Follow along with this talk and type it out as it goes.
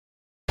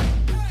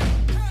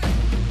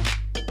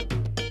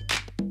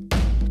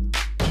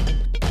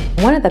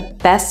One of the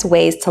best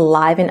ways to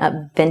liven up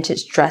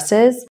vintage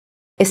dresses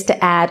is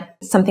to add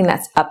something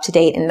that's up to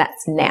date and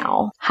that's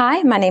now.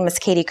 Hi, my name is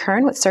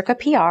Kern with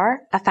CircaPR,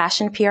 a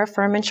fashion PR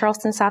firm in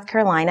Charleston, South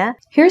Carolina.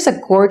 Here's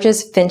a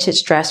gorgeous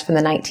vintage dress from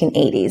the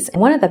 1980s.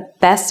 One of the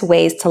best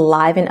ways to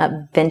liven up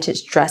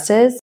vintage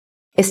dresses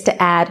is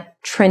to add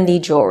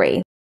trendy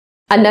jewelry.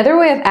 Another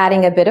way of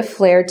adding a bit of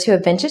flair to a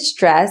vintage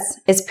dress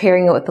is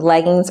pairing it with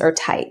leggings or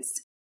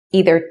tights.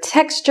 Either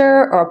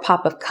texture or a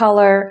pop of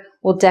color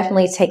will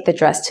definitely take the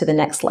dress to the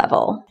next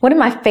level. One of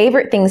my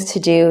favorite things to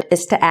do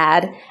is to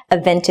add a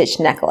vintage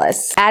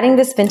necklace. Adding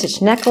this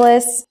vintage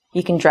necklace,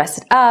 you can dress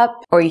it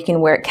up or you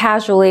can wear it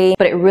casually,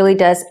 but it really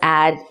does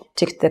add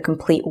to the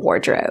complete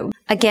wardrobe.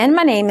 Again,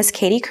 my name is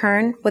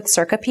Kern with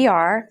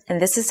CircaPR, and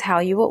this is how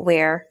you would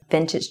wear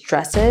vintage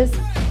dresses